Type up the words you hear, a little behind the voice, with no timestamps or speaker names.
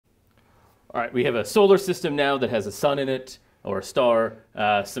All right, we have a solar system now that has a sun in it, or a star,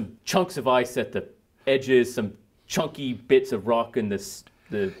 some chunks of ice at the edges, some chunky bits of rock in this.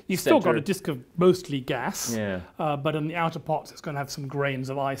 You've still got a disk of mostly gas, yeah. But in the outer parts it's going to have some grains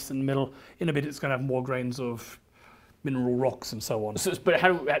of ice in the middle. In a bit it's going to have more grains of mineral rocks and so on. So, but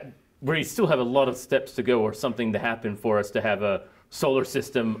where you still have a lot of steps to go or something to happen for us to have a solar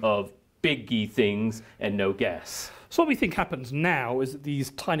system of biggy things and no gas. So what we think happens now is that these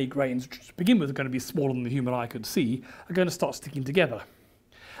tiny grains, which to begin with are going to be smaller than the human eye could see, are going to start sticking together.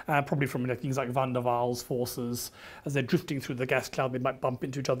 Probably from things like van der Waals forces. As they're drifting through the gas cloud, they might bump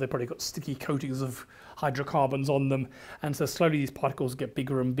into each other. They've probably got sticky coatings of hydrocarbons on them. And so slowly these particles get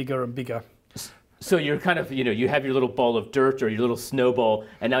bigger and bigger and bigger. So you're kind of, you have your little ball of dirt or your little snowball,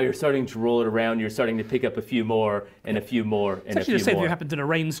 and now you're starting to roll it around. You're starting to pick up a few more and a few more and a few more. It's actually the same thing that happens in a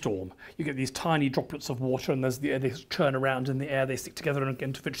rainstorm. You get these tiny droplets of water, and they churn around in the air. They stick together, and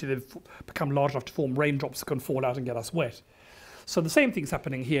eventually they become large enough to form raindrops that can fall out and get us wet. So the same thing's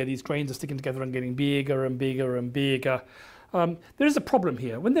happening here. These grains are sticking together and getting bigger and bigger and bigger. There is a problem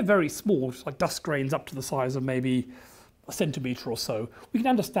here. When they're very small, like dust grains up to the size of maybe a centimetre or so, we can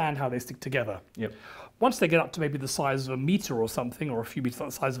understand how they stick together. Yep. Once they get up to maybe the size of a metre or something, or a few metres the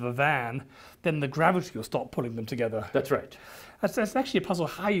size of a van, then the gravity will start pulling them together. That's right. That's actually a puzzle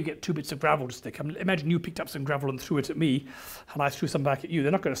how you get two bits of gravel to stick. I mean, imagine you picked up some gravel and threw it at me, and I threw some back at you.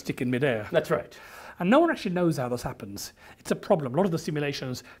 They're not going to stick in midair. That's right. And no one actually knows how this happens. It's a problem. A lot of the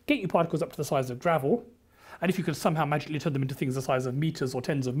simulations get you particles up to the size of gravel, and if you can somehow magically turn them into things the size of metres or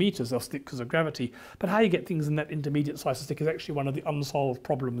tens of metres, they'll stick because of gravity. But how you get things in that intermediate size to stick is actually one of the unsolved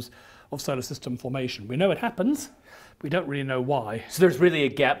problems of solar system formation. We know it happens, but we don't really know why. So there's really a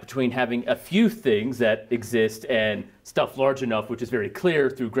gap between having a few things that exist and stuff large enough, which is very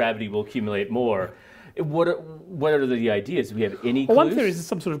clear through gravity will accumulate more. What are the ideas? Do we have any clues? Well, one theory is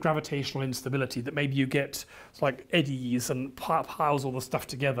some sort of gravitational instability, that maybe you get like eddies and piles all the stuff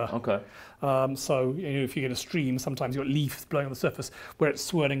together. Okay. So if you get a stream, sometimes you've got leaves blowing on the surface where it's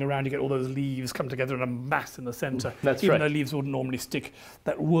swirling around. You get all those leaves come together in a mass in the centre. That's Even right. though leaves wouldn't normally stick,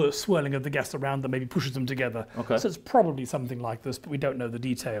 that swirling of the gas around them maybe pushes them together. Okay. So it's probably something like this, but we don't know the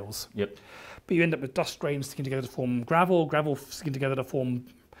details. Yep. But you end up with dust grains sticking together to form gravel, gravel sticking together to form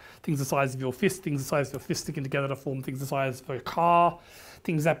things the size of your fist, things the size of your fist sticking together to form things the size of a car,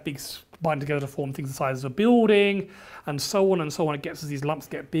 things that big bind together to form things the size of a building, and so on and so on. It gets as these lumps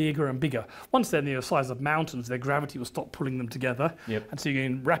get bigger and bigger. Once they're near the size of mountains, their gravity will stop pulling them together. Yep. And so you're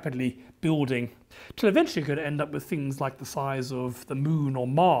going rapidly building, till eventually you're going to end up with things like the size of the moon or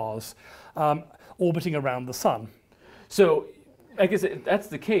Mars, orbiting around the sun. So I guess if that's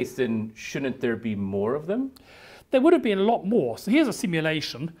the case, then shouldn't there be more of them? There would have been a lot more. So here's a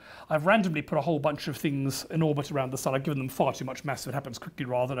simulation. I've randomly put a whole bunch of things in orbit around the sun. I've given them far too much mass. It happens quickly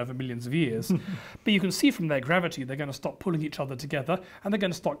rather than over millions of years. But you can see from their gravity, they're going to start pulling each other together, and they're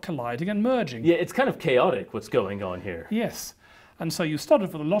going to start colliding and merging. Yeah, it's kind of chaotic what's going on here. Yes. And so you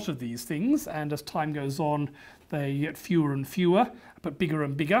started with a lot of these things, and as time goes on, they get fewer and fewer, but bigger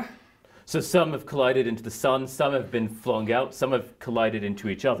and bigger. So some have collided into the sun, some have been flung out, some have collided into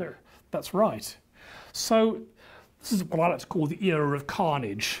each other. That's right. So this is what I like to call the era of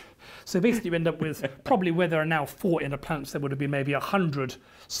carnage. So basically you end up with, probably where there are now 4 inner planets, there would have been maybe 100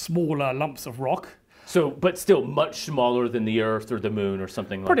 smaller lumps of rock. So, but still much smaller than the Earth or the Moon or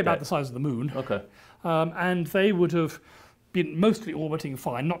something like that? Probably about the size of the Moon. Okay. And they would have been mostly orbiting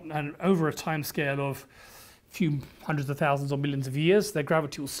fine, and over a time scale of a few hundreds of thousands or millions of years, their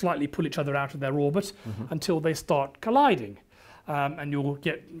gravity will slightly pull each other out of their orbit until they start colliding. And you'll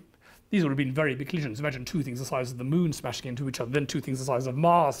get... These would have been very big collisions. Imagine 2 things the size of the Moon smashing into each other, then 2 things the size of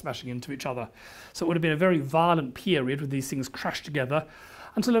Mars smashing into each other. So it would have been a very violent period where these things crash together,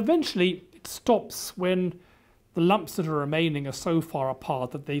 until eventually it stops when the lumps that are remaining are so far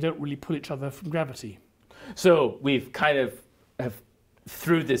apart that they don't really pull each other from gravity. So we've kind of,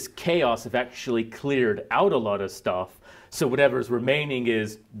 through this chaos, have actually cleared out a lot of stuff. So whatever's remaining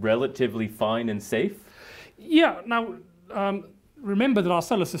is relatively fine and safe? Yeah, now... remember that our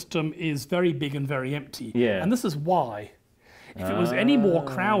solar system is very big and very empty. Yeah. And this is why. If it was any more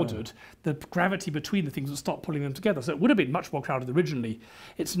crowded, the gravity between the things would stop pulling them together. So it would have been much more crowded originally.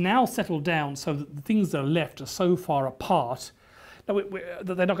 It's now settled down so that the things that are left are so far apart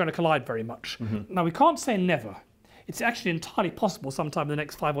that they're not going to collide very much. Now, we can't say never. It's actually entirely possible sometime in the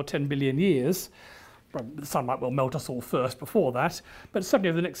next 5 or 10 billion years. The sun might well melt us all first before that, but certainly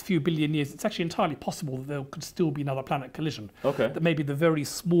over the next few billion years, it's actually entirely possible that there could still be another planet collision. Okay. That maybe the very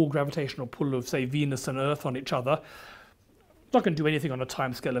small gravitational pull of, say, Venus and Earth on each other It's not going to do anything on a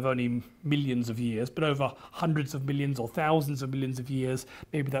timescale of only millions of years, but over hundreds of millions or thousands of millions of years,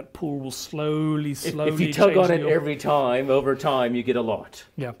 maybe that pool will slowly If you tug on it every time, over time, you get a lot.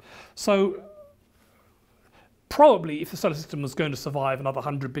 Yeah. So probably if the solar system was going to survive another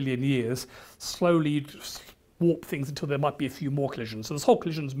 100 billion years, slowly you'd warp things until there might be a few more collisions. So this whole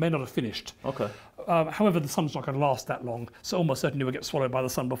collisions may not have finished. Okay. However, the sun's not going to last that long, so almost certainly we'll get swallowed by the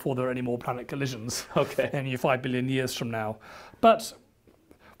sun before there are any more planet collisions. Okay. Any 5 billion years from now. But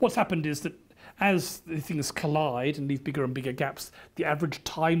what's happened is that as the things collide and leave bigger and bigger gaps, the average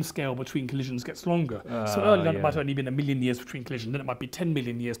time scale between collisions gets longer. So early on it might have only been 1 million years between collisions, then it might be 10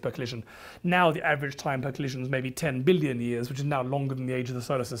 million years per collision. Now the average time per collision is maybe 10 billion years, which is now longer than the age of the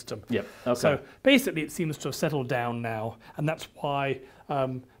solar system. Yep. Okay. So basically it seems to have settled down now, and that's why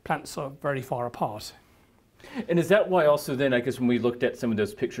planets are very far apart. And is that why also then, I guess when we looked at some of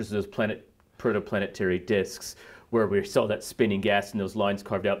those pictures of those protoplanetary disks, where we saw that spinning gas and those lines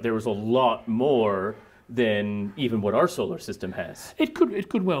carved out, there was a lot more than even what our solar system has. It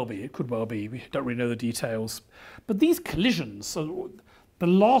could well be. It could well be. We don't really know the details. But these collisions, so the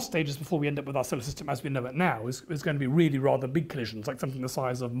last stages before we end up with our solar system as we know it now, is going to be really rather big collisions, like something the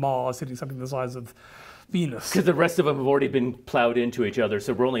size of Mars hitting something the size of Venus. Because the rest of them have already been plowed into each other,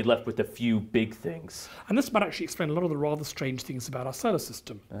 so we're only left with a few big things. And this might actually explain a lot of the rather strange things about our solar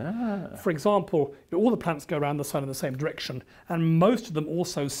system. For example, all the planets go around the sun in the same direction, and most of them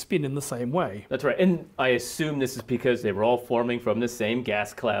also spin in the same way. That's right, and I assume this is because they were all forming from the same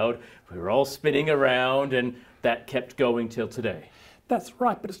gas cloud. We were all spinning around, and that kept going till today. That's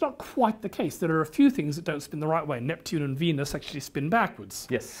right, but it's not quite the case. There are a few things that don't spin the right way. Neptune and Venus actually spin backwards.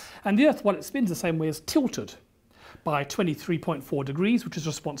 Yes. And the Earth, while it spins the same way, is tilted by 23.4 degrees, which is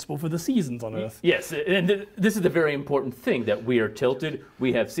responsible for the seasons on Earth. Yes, and this is the very important thing, that we are tilted,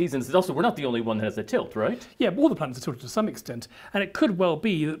 we have seasons. And also, we're not the only one that has a tilt, right? Yeah, but all the planets are tilted to some extent. And it could well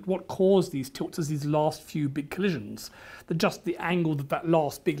be that what caused these tilts is these last few big collisions. That just the angle that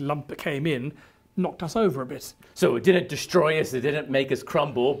last big lump that came in knocked us over a bit. So it didn't destroy us, it didn't make us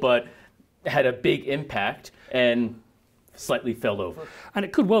crumble, but had a big impact and slightly fell over. And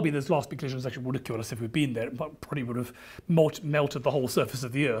it could well be those last big collisions actually would have killed us if we'd been there. It probably would have melted the whole surface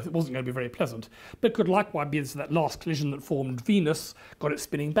of the Earth. It wasn't going to be very pleasant. But it could likewise be that last collision that formed Venus got it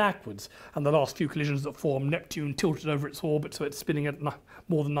spinning backwards, and the last few collisions that formed Neptune tilted over its orbit so it's spinning at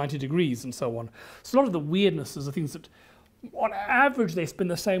more than 90 degrees and so on. So a lot of the weirdnesses are things that on average they spin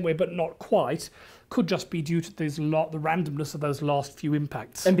the same way but not quite, could just be due to the randomness of those last few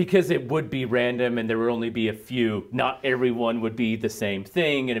impacts. And because it would be random and there would only be a few, not everyone would be the same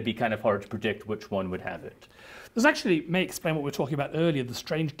thing, and it'd be kind of hard to predict which one would have it. This actually may explain what we were talking about earlier, the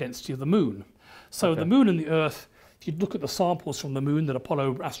strange density of the moon. So the moon and the Earth, if you look at the samples from the moon that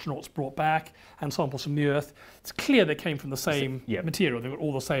Apollo astronauts brought back and samples from the Earth, it's clear they came from the same material. They've got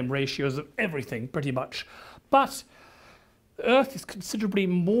all the same ratios of everything, pretty much. But the Earth is considerably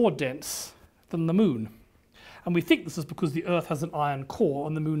more dense than the moon. And we think this is because the Earth has an iron core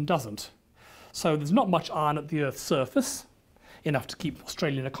and the moon doesn't. So there's not much iron at the Earth's surface, enough to keep the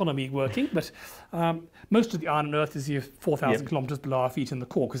Australian economy working, but most of the iron on Earth is 4,000 kilometres below our feet in the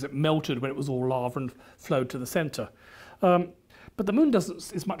core, because it melted when it was all lava and flowed to the centre. But the moon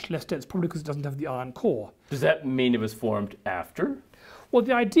is much less dense, probably because it doesn't have the iron core. Does that mean it was formed after? Well,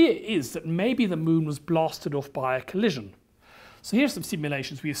 the idea is that maybe the moon was blasted off by a collision. So here's some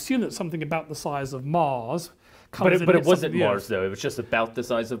simulations. We assume that something about the size of Mars comes in. But it wasn't Mars, though. It was just about the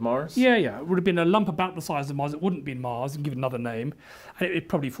size of Mars? Yeah. It would have been a lump about the size of Mars. It wouldn't be Mars, and give it another name. And it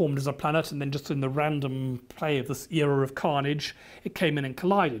probably formed as a planet, and then just in the random play of this era of carnage, it came in and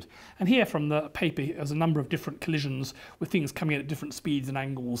collided. And here from the paper, there's a number of different collisions with things coming in at different speeds and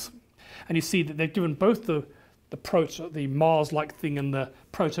angles. And you see that they've given both the Mars-like thing and the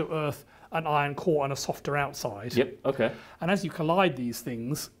proto-Earth an iron core and a softer outside. Yep, okay. And as you collide these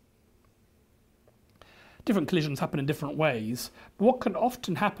things, different collisions happen in different ways. But what can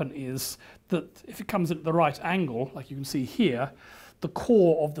often happen is that if it comes in at the right angle, like you can see here, the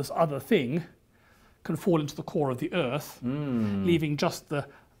core of this other thing can fall into the core of the Earth, leaving just the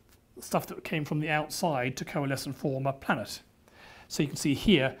stuff that came from the outside to coalesce and form a planet. So you can see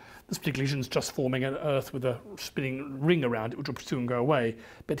here, this particular collision is just forming an Earth with a spinning ring around it, which will soon go away.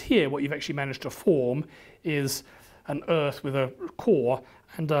 But here, what you've actually managed to form is an Earth with a core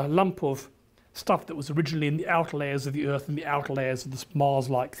and a lump of stuff that was originally in the outer layers of the Earth and the outer layers of this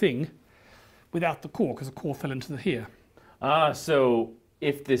Mars-like thing, without the core, because the core fell into here. So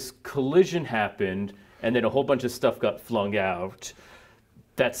if this collision happened and then a whole bunch of stuff got flung out,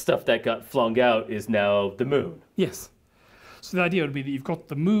 that stuff that got flung out is now the moon. Yes. So the idea would be that you've got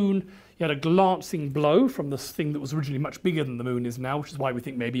the moon, He had a glancing blow from this thing that was originally much bigger than the moon is now, which is why we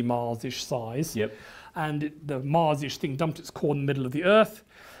think maybe Mars-ish size. Yep. And the Mars-ish thing dumped its core in the middle of the Earth,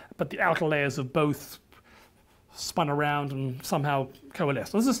 but the outer layers of both spun around and somehow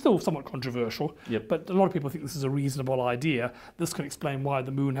coalesced. This is still somewhat controversial, Yep. but a lot of people think this is a reasonable idea. This can explain why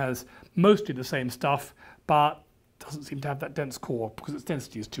the moon has mostly the same stuff, but doesn't seem to have that dense core because its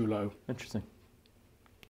density is too low. Interesting.